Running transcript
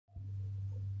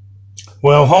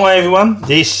Well, hi everyone,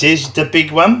 this is the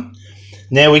big one.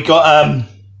 Now we got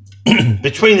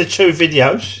between the two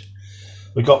videos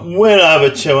we got well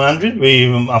over 200.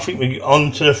 I think we're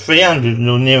on to the 300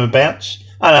 or nearabouts.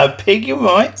 Hello Pig, you're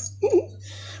right.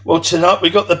 Well, tonight we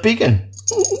got the big one.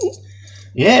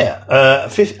 Yeah, I'm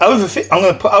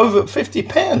going to put over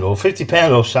 £50 or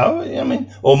 £50 or so, I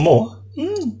mean, or more.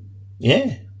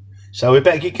 Yeah, so we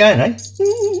better get going, eh?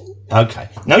 Okay,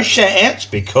 no shout outs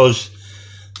because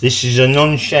this is a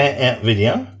non-shout-out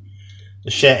video.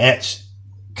 The shout-outs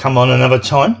come on another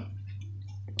time.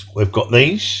 We've got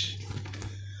these,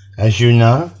 as you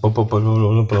know, and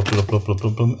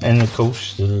of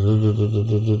course,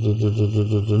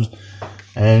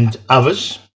 and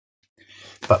others.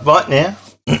 But right now,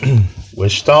 we'll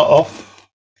start off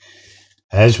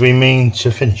as we mean to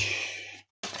finish,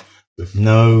 with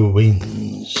no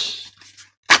wins.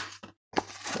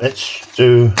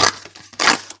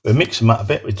 We'll mix them up a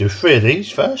bit. We do 3 of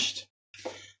these first,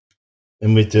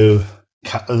 then we do a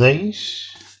couple of these,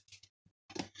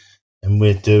 and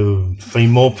we do 3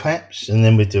 more perhaps, and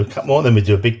then we do a couple more, then we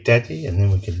do a Big Daddy, and then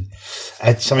we can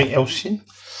add something else in.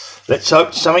 Let's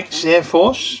hope something's there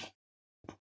for us.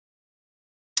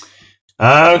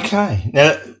 Okay,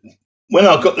 now when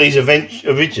I got these events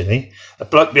originally, a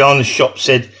bloke behind the shop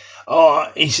said,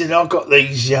 he said, I got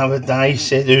these the other day, he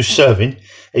said, who's serving.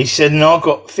 He said, no, I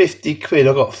got 50 quid.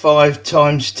 I got 5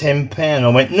 times £10. I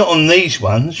went, not on these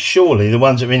ones, surely, the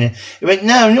ones that are in here. He went,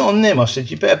 no, not on them. I said,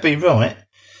 you better be right.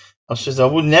 I said, I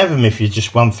wouldn't have them if you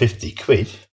just won 50 quid.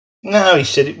 No, he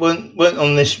said, it weren't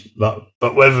on this, but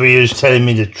whether he was telling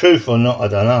me the truth or not, I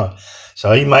don't know.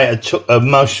 So he may have took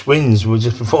most wins was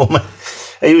just before me.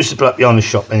 He was the bloke behind the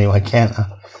shop anyway, counter.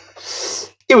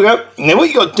 Here we go. Now, what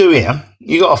you got to do here,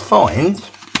 you got to find.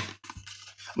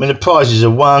 I mean, the prizes are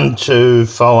 1, 2,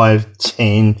 5,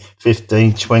 10,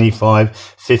 15, 25,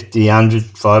 50, 100,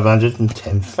 500 and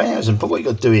 10,000. But what you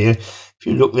got to do here, if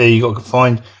you look there, you got to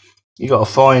find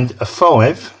a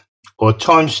 5 or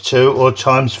times 2 or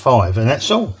times 5, and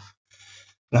that's all.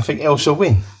 Nothing else will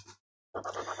win.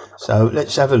 So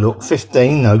let's have a look.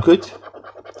 15, no good.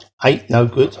 8, no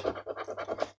good.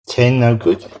 10, no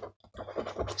good.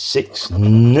 6,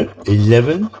 no.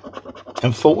 11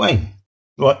 and 14.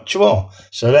 Right, draw.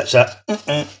 So that's a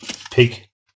pig.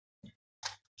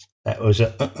 That was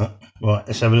a Right,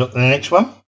 let's have a look at the next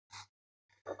one.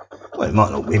 Well, it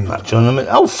might not win much on them.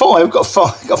 Oh, 5, got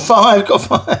 5, got 5, got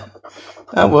 5.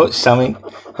 Oh, well, it's something.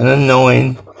 And a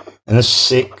 9, and a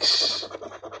 6,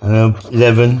 and a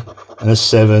 11, and a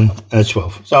 7, and a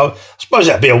 12. So I suppose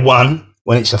that'd be a 1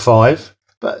 when it's a 5,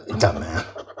 but it doesn't matter.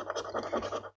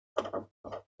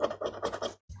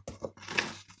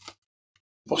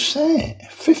 What's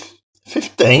that?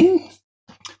 15?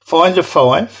 Find a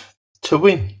 5 to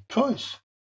win prize.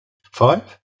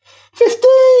 5?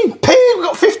 15! Pig, we've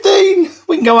got 15!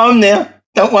 We can go home now.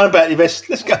 Don't worry about the rest.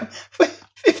 Let's go.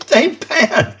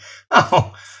 £15.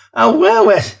 Oh well,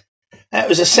 that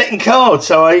was a second card,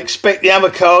 so I expect the other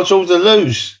cards all to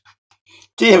lose.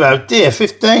 Dear, oh dear,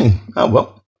 15. Oh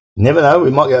well, never know.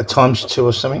 We might get a times 2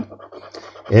 or something.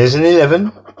 Here's an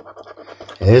 11.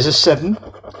 Here's a 7.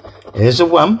 Here's a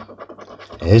 1,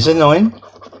 here's a 9,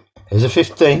 here's a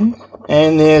 15,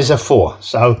 and there's a 4.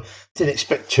 So, didn't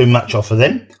expect too much off of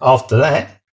them. After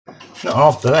that,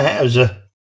 it was a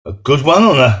good one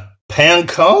on a £1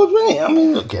 card, wasn't it? I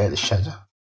mean, look at the shadow.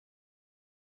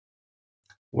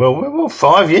 Well,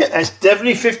 5, yeah, that's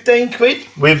definitely 15 quid.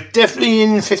 We're definitely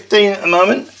in 15 at the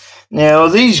moment. Now, are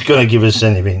these going to give us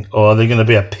anything, or are they going to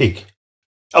be a pig?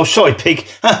 Oh, sorry, pig.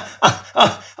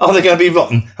 Oh, they're going to be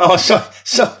rotten. Oh,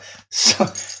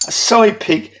 sorry,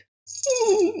 pig.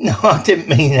 No, I didn't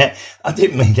mean that.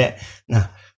 No.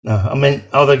 I meant,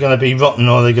 are they going to be rotten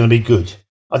or are they going to be good?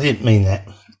 I didn't mean that.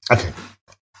 Okay.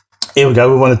 Here we go.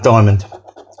 We want a diamond.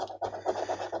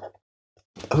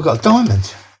 Oh, we've got a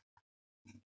diamond.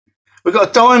 We've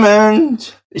got a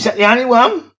diamond. Is that the only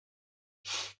one?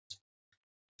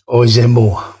 Or is there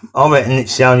more? I reckon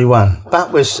it's the only one.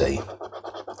 But we'll see.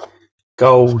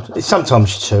 Gold. It's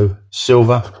sometimes 2.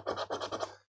 Silver.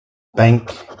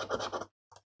 Bank,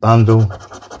 bundle,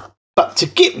 but to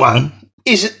get one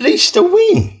is at least a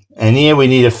win. And here we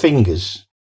need a fingers.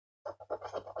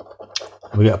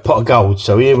 We got a pot of gold,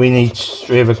 so here we need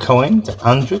 3 of a kind.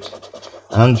 100,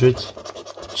 100,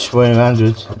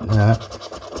 200.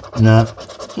 No.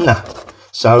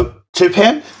 So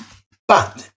 £2.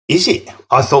 But is it?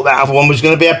 I thought that other one was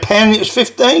going to be £1. It was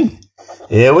 15.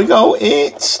 Here we go.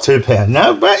 It's £2.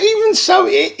 No, but even so,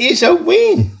 it is a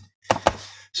win.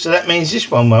 So that means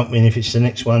this one won't win if it's the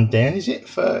next one down, is it?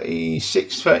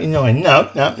 36, 39.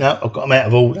 No. I've got them out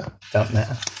of order. Don't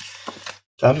matter.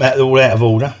 Don't matter, they're all out of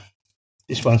order.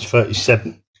 This one's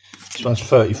 37. This one's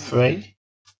 33.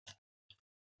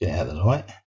 Get out of the light.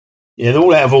 Yeah, they're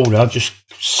all out of order. I've just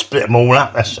split them all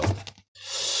up, that's all.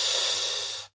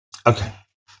 Okay.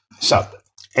 So,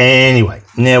 anyway,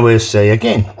 now we'll see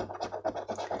again.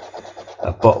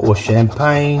 A bottle of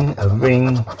champagne, a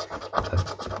ring,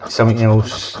 something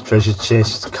else, treasure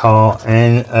chest, car,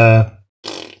 and a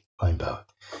rainbow.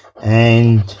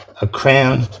 And a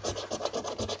crown,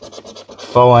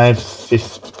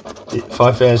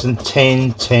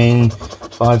 5,010, 10,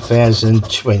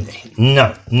 5,020.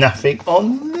 No, nothing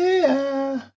on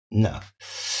there. No.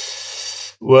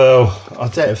 Well, I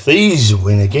doubt if these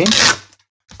win again,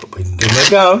 but we can give them a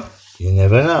go. You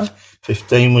never know.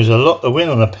 15 was a lot to win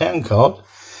on a pound card.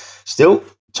 Still,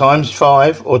 times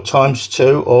 5 or times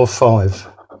 2 or 5.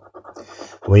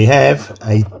 We have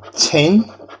a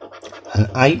 10, an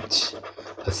 8,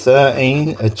 a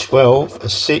 13, a 12, a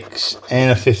 6,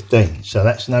 and a 15. So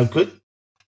that's no good.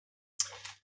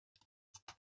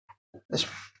 Let's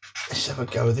have a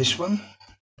go with this one.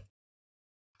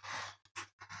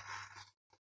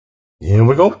 Here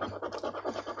we go.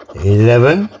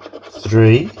 11,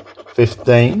 3,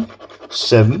 15,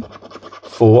 7,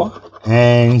 4,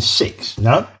 and 6.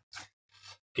 No.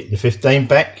 Get the 15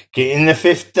 back. Getting the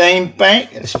 15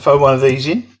 back. Let's throw one of these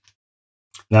in.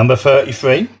 Number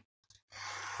 33.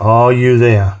 Are you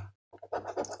there?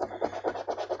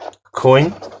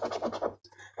 Coin.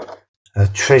 A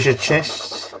treasure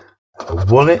chest. A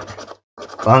wallet.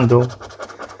 Bundle.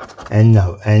 And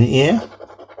no. And here.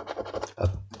 A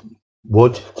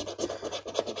wood.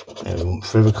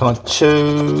 Forever card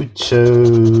 2,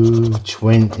 2,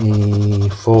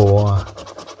 24,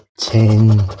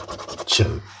 10,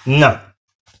 2. No.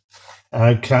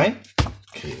 Okay.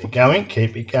 Keep it going,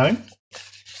 keep it going.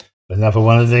 Another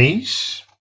one of these.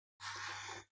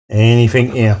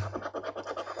 Anything here?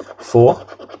 4,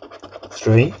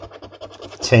 3,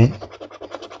 10,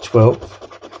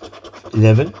 12,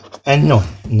 11, and 9.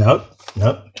 No,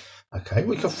 no. Okay,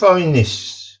 we can throw in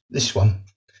this one.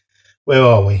 Where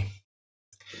are we?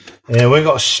 Yeah, we've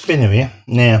got a spinner here.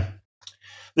 Now,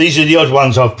 these are the odd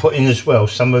ones I've put in as well.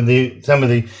 Some of the,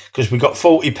 because we've got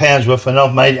 £40 worth, and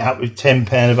I've made it up with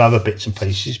 £10 of other bits and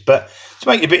pieces. But to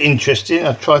make it a bit interesting,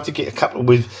 I've tried to get a couple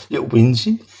with little wins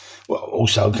in. Well,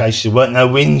 also in case there weren't no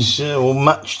wins or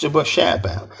much to shout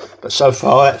about. But so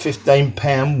far, that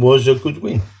 £15 was a good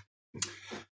win.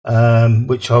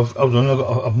 Which I've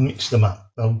mixed them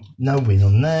up. Oh, no win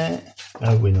on that.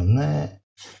 No win on that.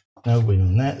 No win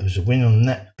on that. There was a win on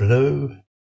that blue.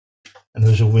 And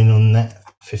there was a win on that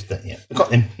 15. Yeah, I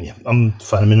got them. Yeah, I'm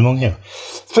throwing them in among here.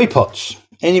 3 pots.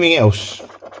 Anything else?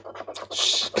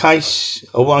 Case.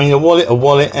 A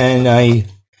wallet, and a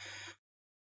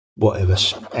whatever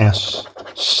else.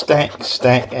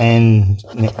 Stack, and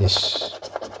necklace.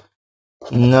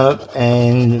 Nope.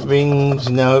 And rings.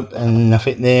 Nope. And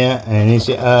nothing there. And is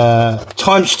it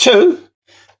times 2?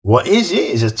 What is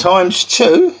it? Is it times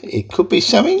 2? It could be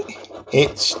something.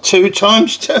 It's 2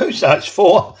 times 2, so it's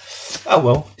 4. Oh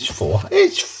well, it's 4.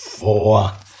 It's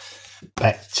 4.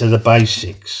 Back to the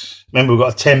basics. Remember, we've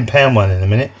got a £10 one in a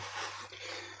minute.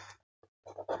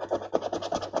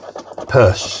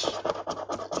 Purse,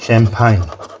 champagne,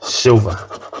 silver,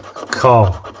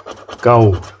 car,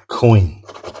 gold, coin,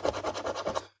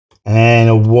 and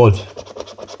a wad.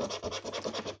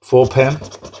 £4,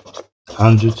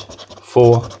 100,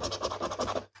 4.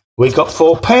 We got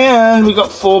 £4. We got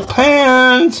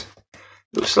 £4.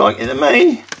 Looks like it to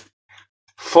me.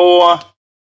 4,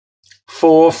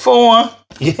 4, 4.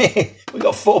 Yeah, we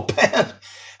got £4.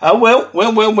 Oh well.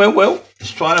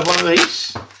 Let's try another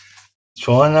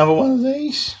one of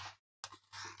these.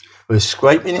 We're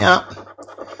scraping it up.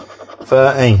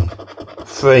 13,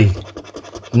 3,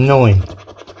 9.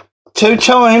 2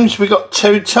 times. We got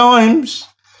 2 times.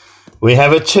 We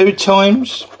have a 2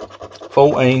 times.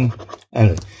 14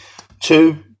 and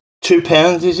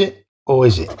 £2, is it? Or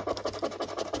is it?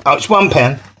 Oh, it's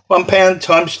 £1. £1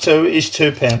 times 2 is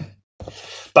 £2.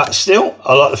 But still,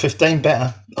 I like the 15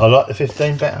 better.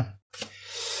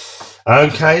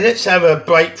 Okay, let's have a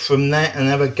break from that and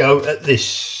have a go at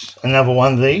this. Another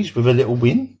one of these with a little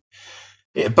win.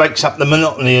 It breaks up the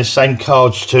monotony of same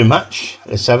cards too much.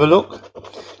 Let's have a look.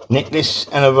 Necklace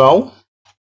and a roll.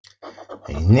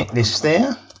 A necklace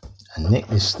there. A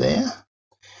necklace there.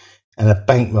 And a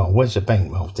bankroll. Where's the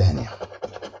bankroll? Down here.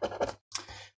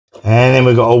 And then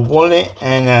we've got a wallet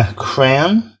and a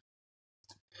crown.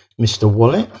 Mr.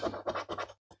 Wallet.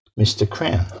 Mr.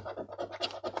 Crown.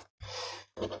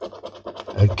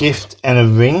 A gift and a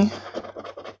ring.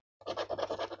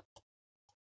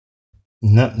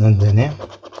 Nope, not there now.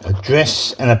 A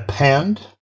dress and a pound.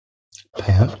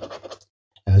 pound,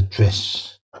 and a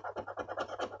dress.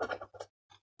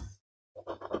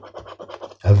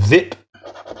 A VIP.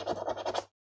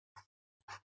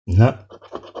 No.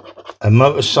 A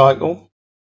motorcycle.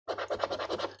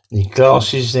 The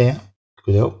glasses there.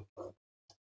 Good help.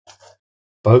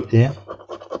 Boat there.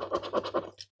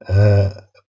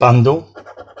 Bundle.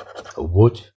 A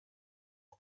wood.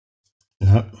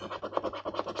 No.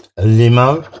 A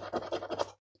limo.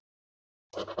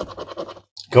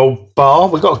 Gold bar.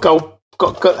 We got a gold.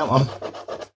 Got that one.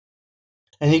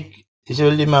 Is there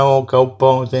a limo or gold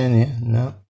bar down here?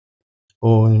 No.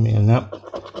 Or no.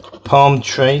 Palm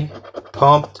tree.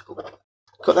 Got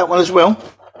that one as well.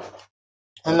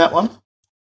 And that one.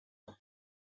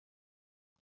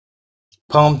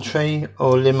 Palm tree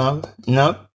or limo?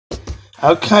 No.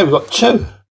 Okay, we've got 2.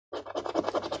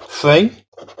 3.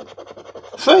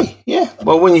 3, yeah.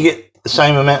 Well, when you get the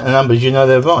same amount of numbers, you know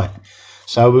they're right.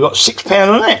 So we've got £6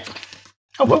 on that.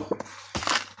 Oh well.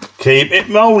 Keep it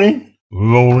rolling.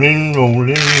 Rolling,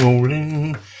 rolling,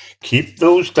 rolling. Keep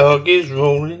those doggies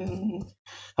rolling.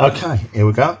 Okay, here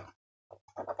we go.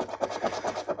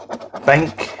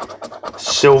 Bank,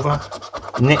 silver,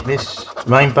 necklace,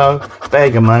 rainbow,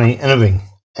 bag of money, and a ring.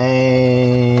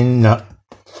 And no.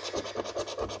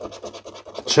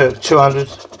 200,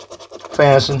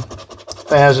 1,000,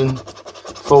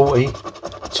 40,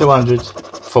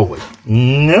 240.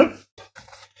 Nope.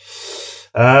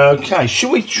 Okay,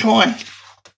 should we try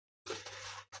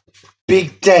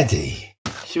Big Daddy?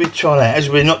 Should we try that? As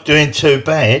we're not doing too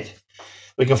bad,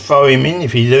 we can throw him in.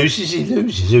 If he loses, he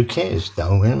loses. Who cares?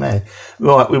 Don't really matter.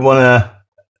 Right, we want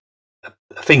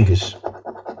fingers.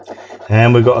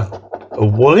 And we've got a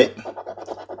wallet,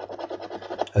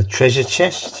 a treasure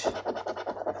chest,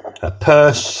 a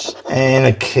purse, and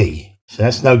a key. So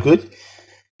that's no good.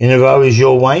 In a row is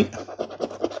your weight.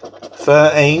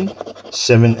 13,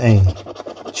 17,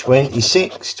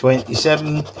 26,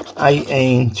 27,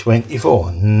 18,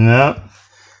 24. No.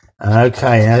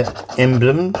 Okay,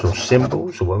 emblems or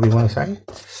symbols or whatever you want to say.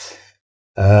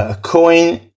 A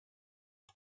coin,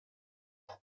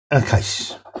 and a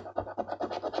case.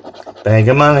 Bag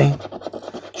of money,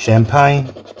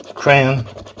 champagne, crown,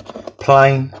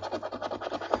 plane,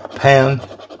 pound.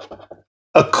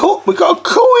 We got a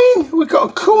coin. We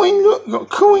got a coin. Look, we got a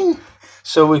coin.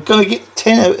 So we're going to get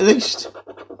 10 out at least.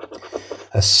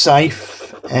 A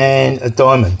safe and a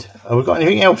diamond. Have we got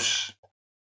anything else?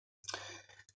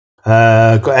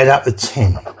 Got to add up to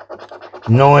 10.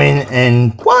 9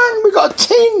 and 1. We got a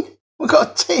 10. We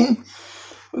got a 10.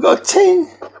 We got a 10.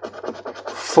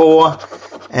 4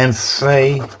 and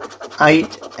 3.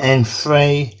 8 and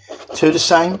 3. 2 the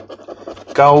same.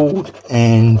 Gold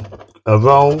and a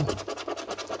roll.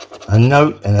 A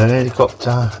note and an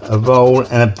helicopter. A roll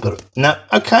and a... No,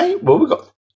 okay. Well, we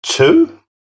got 2.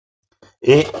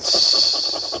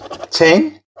 It's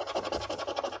 10.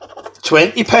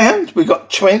 £20. We got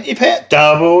 £20.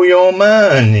 Double your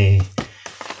money.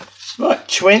 Right,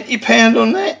 £20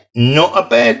 on that. Not a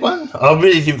bad one. I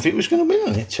really didn't think it was going to win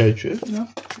on it, to tell you the truth. No.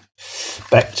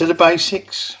 Back to the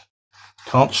basics.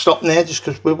 Can't stop now just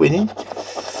because we're winning.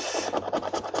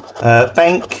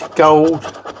 Bank, gold,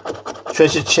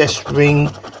 treasure chest, ring,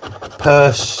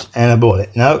 purse, and a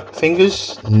wallet. No.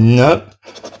 Fingers? No.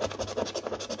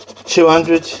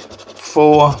 200,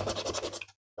 4,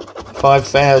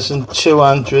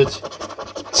 5,200,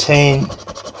 10,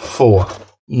 4.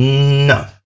 No.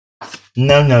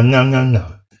 No.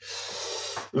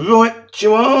 Right,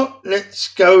 Joel,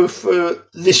 let's go for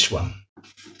this one.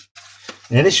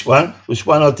 Now, this one was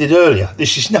one I did earlier.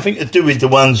 This is nothing to do with the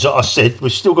ones that I said.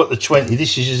 We've still got the 20.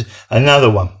 This is another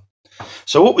one.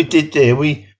 So what we did there,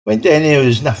 we went down here,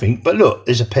 there's nothing. But look,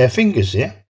 there's a pair of fingers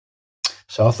there.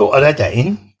 So I thought I'd add that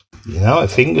in. You know,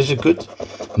 fingers are good.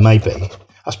 Maybe.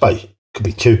 I suppose it could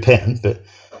be £2, but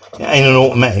it ain't an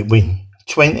automatic win.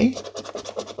 20,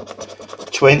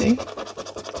 20,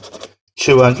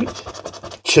 200,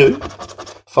 2,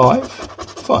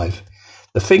 5.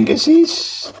 The fingers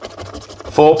is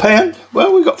 £4.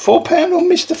 Well, we got £4 on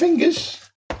Mr. Fingers.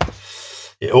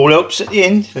 It all helps at the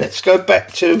end. Let's go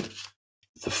back to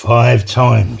the 5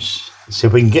 times. Let's see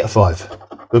if we can get a 5.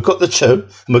 We've got the 2 and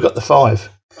we've got the 5.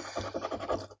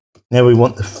 Now we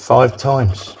want the 5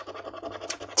 times.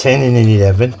 10 and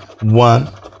 11. 1,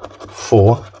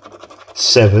 4,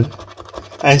 7,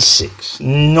 and 6.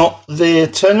 Not there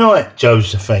tonight,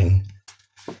 Josephine.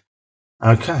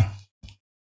 Okay.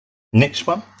 Next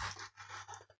one.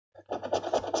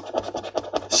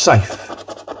 Safe,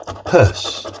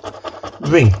 purse,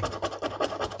 ring,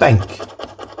 bank,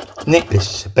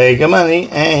 necklace, bag of money,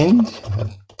 and a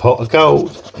pot of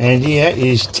gold. And here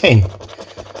is 10.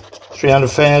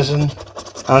 300,000,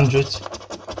 hundreds,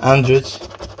 hundreds,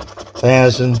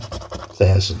 thousand,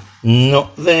 thousand.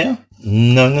 Not there.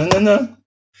 No, no, no, no. I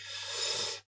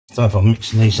don't know if I'm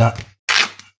mixing these up.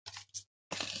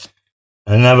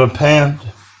 Another pound.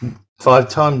 5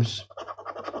 times.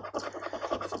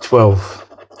 12,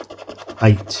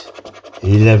 8,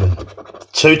 11.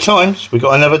 2 times. We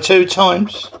got another 2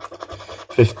 times.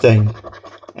 15.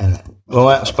 And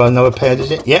right, I suppose another pound, is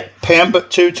it? Yep, pound,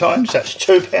 but 2 times. That's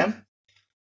 £2.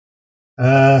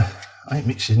 I ain't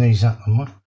mixing these up, am I?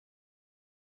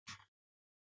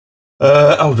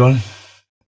 Hold on.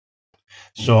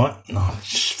 It's alright. No, I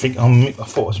just think I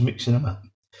thought I was mixing them up.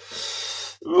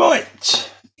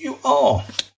 Right, you are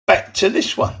back to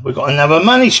this one. We've got another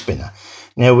money spinner.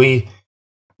 Now we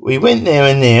went there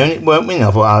and it weren't winning.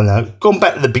 I thought, oh no, gone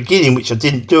back to the beginning, which I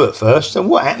didn't do at first, and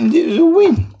what happened? It was a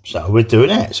win. So we're doing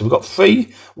that. So we've got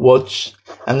 3 wads,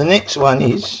 and the next one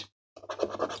is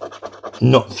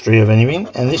not 3 of anything,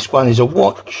 and this one is a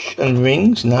watch and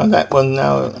rings. No, that one,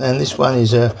 no, and this one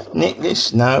is a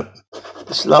necklace. No.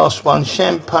 This last one,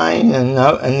 champagne, and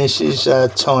no, and this is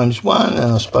times 1,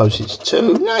 and I suppose it's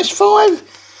 2. No, it's 5.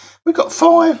 We got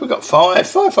 5. We got 5.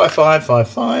 5, 5, 5, 5,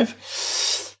 5.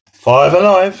 5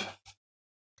 alive.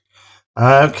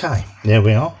 Okay, there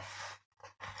we are.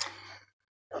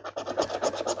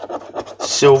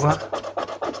 Silver.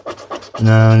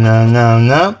 No, no, no,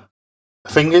 no.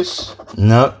 Fingers.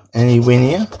 No. Any win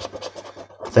here?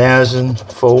 1,000,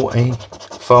 40,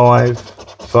 5,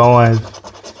 5.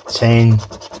 10,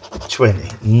 20.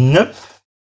 Nope.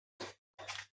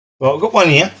 Well, I've got one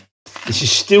here. This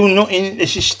is still not in.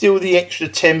 This is still the extra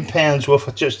 £10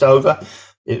 worth, just over.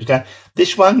 It was going.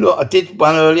 This one, look, I did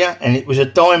one earlier, and it was a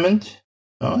diamond,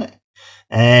 right?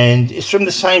 And it's from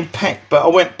the same pack, but I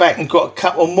went back and got a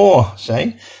couple more.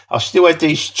 See, I still had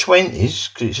these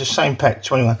 20s because it's the same pack,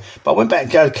 21. But I went back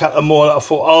and got a couple more that I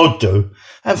thought I'd do.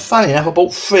 And funny enough, I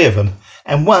bought 3 of them,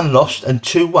 and 1 lost and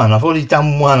 2 won. I've already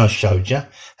done 1. I showed you.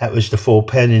 That was the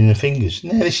 £4 in the fingers.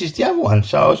 Now this is the other one,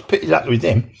 so I was pretty lucky with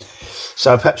them.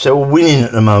 So perhaps they're all winning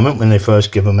at the moment when they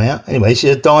first give them out. Anyway, this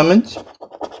is a diamond.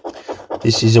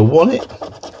 This is a wallet,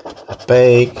 a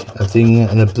bag, a thing,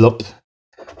 and a blob.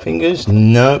 Fingers?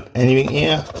 Nope. Anything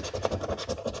here?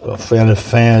 Got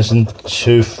 300,000,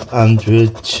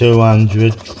 200,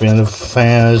 200,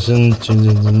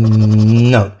 300,000.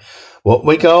 No. What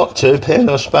we got? £2,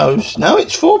 I suppose. No,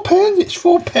 it's £4. It's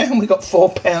 £4. We got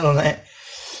 £4 on that.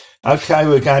 Okay,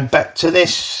 we're going back to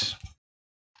this.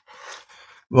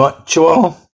 Right,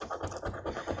 12,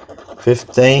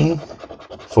 15,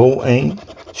 14,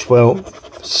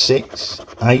 12, 6,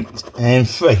 8, and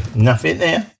 3. Nothing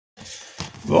there.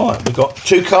 Right, we've got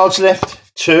 2 cards left.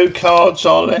 2 cards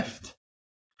are left.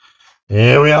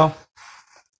 Here we are.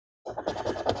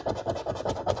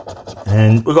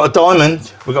 And we've got a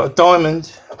diamond. We've got a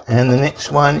diamond. And the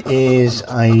next one is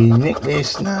a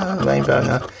necklace. No, rainbow,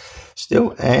 no.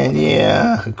 Still, and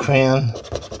yeah, a crown.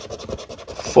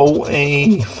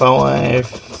 45,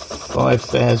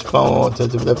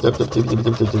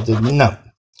 5,000. No.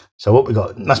 So what we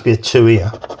got? It must be a 2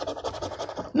 here.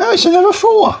 No, it's another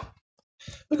 4.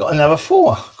 We've got another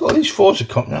 4. Got these 4s are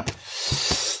coming up.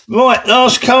 Right,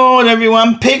 last card,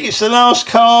 everyone. Pick, it's the last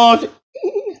card.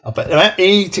 I bet they're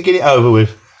happy to get it over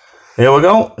with. Here we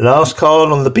go. Last card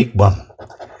on the big one.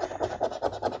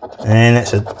 And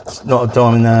it's not a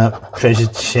diamond, treasure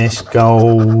chest,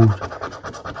 gold,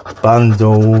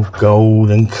 bundle, gold,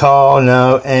 and car,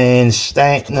 no, and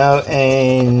stack, no,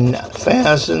 and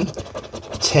 1,000,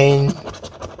 10,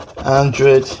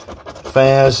 100,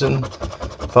 1,000,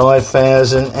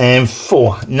 5,000, and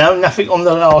 4. No, nothing on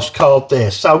the last card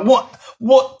there. So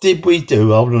what did we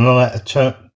do? Hold on, I had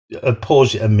to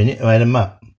pause it a minute to add them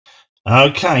up.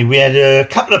 Okay, we had a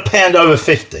couple of pound over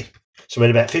 50. So we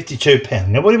had about £52.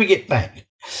 Now, what did we get back?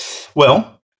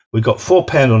 Well, we got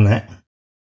 £4 on that.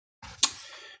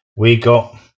 We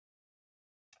got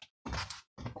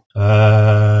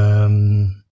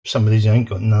some of these I ain't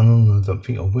got none on. I don't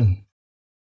think I'll win.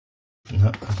 No,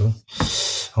 I don't.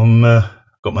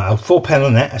 Got my £4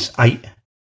 on that. That's 8.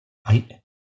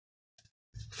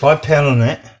 £5 on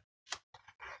that.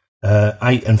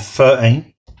 8 and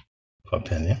 13.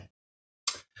 £5, yeah.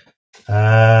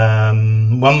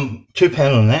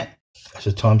 £2 on that. That's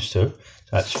a times 2. So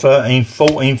that's 13,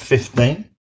 14, 15.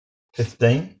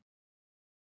 15.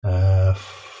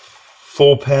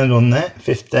 £4 on that.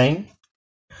 15.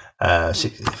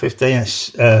 15.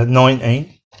 That's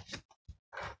 19.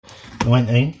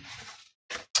 19.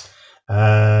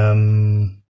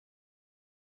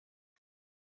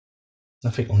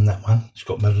 Nothing on that one. It's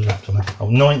got metal laps on it. Oh,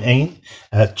 19.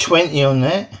 20 on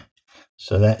that.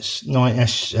 So that's 9,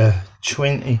 that's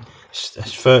 20,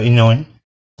 that's 39.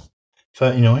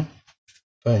 39.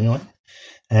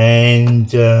 And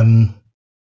did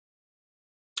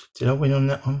I win on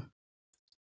that one?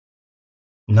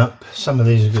 Nope. Some of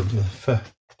these are good.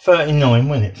 39,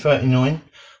 wasn't it? 39.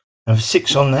 I have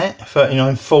 6 on that.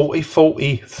 39, 40,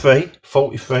 43,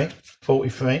 43,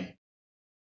 43.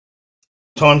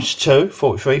 Times 2,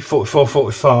 43, 44,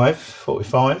 45,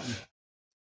 45.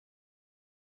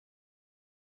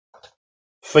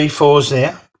 3 4s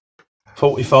there.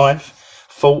 45,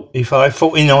 45,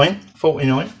 49,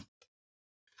 49,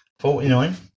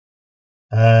 49.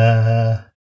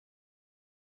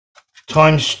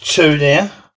 Times 2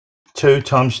 there. 2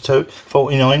 times 2,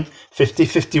 49, 50,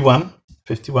 51,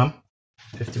 51,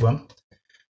 51.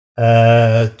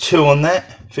 2 on that,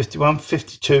 51,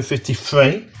 52,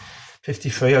 53,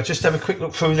 53. I'll just have a quick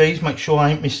look through these, make sure I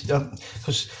ain't missed them,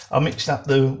 because I mixed up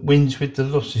the wins with the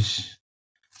losses,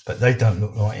 but they don't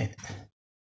look like it.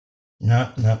 No.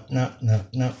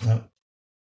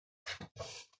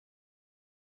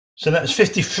 So that's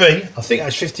 53, I think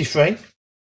that's 53.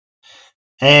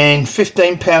 And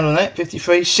 £15 on that,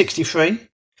 53, 63,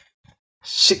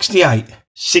 68,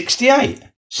 68.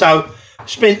 So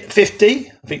spent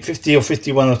 50, I think 50 or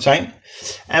 51 I think,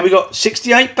 and we got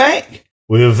 68 back.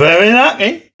 We were very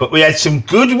lucky, but we had some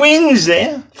good wins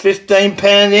there. £15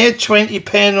 there,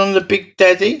 £20 on the Big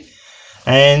Daddy,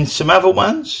 and some other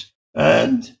ones,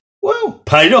 and well,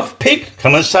 paid off. Pig,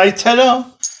 come and say ta-da.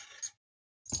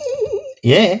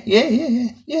 Yeah.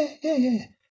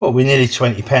 Well, we're nearly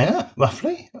 £20 up,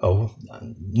 roughly. Oh,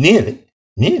 nearly.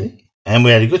 And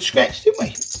we had a good scratch, didn't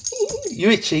we?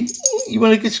 You itchy? You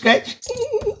want a good scratch?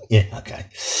 Yeah, okay.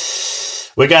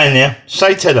 We're going now.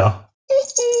 Say ta-da.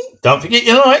 Don't forget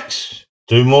your likes.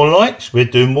 Do more likes. We'll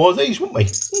do more of these, won't we?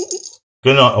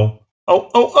 Good night, all.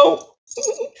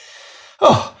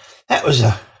 Oh, that was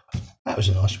a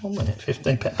nice one, wasn't it?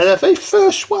 £15. The very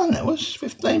first one, that was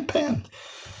 £15.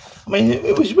 I mean,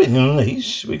 it was winning on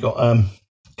these. We got a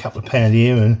couple of pound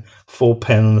here and £4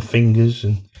 on the fingers,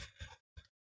 and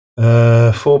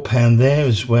 £4 there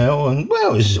as well. And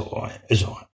well, it was all right.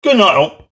 Good night, all.